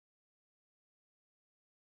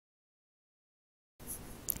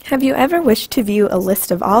Have you ever wished to view a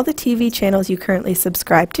list of all the TV channels you currently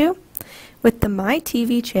subscribe to? With the My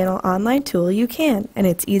TV Channel online tool you can, and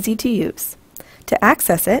it's easy to use. To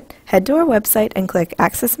access it, head to our website and click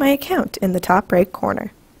Access My Account in the top right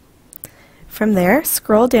corner. From there,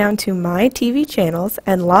 scroll down to My TV Channels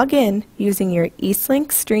and log in using your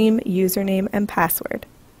Eastlink Stream username and password.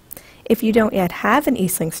 If you don't yet have an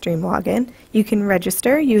Eastlink Stream login, you can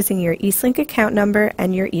register using your Eastlink account number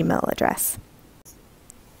and your email address.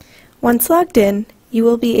 Once logged in, you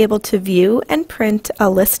will be able to view and print a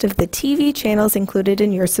list of the TV channels included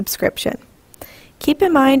in your subscription. Keep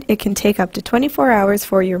in mind it can take up to 24 hours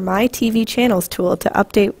for your My TV Channels tool to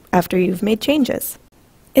update after you've made changes.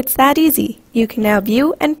 It's that easy. You can now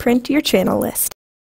view and print your channel list.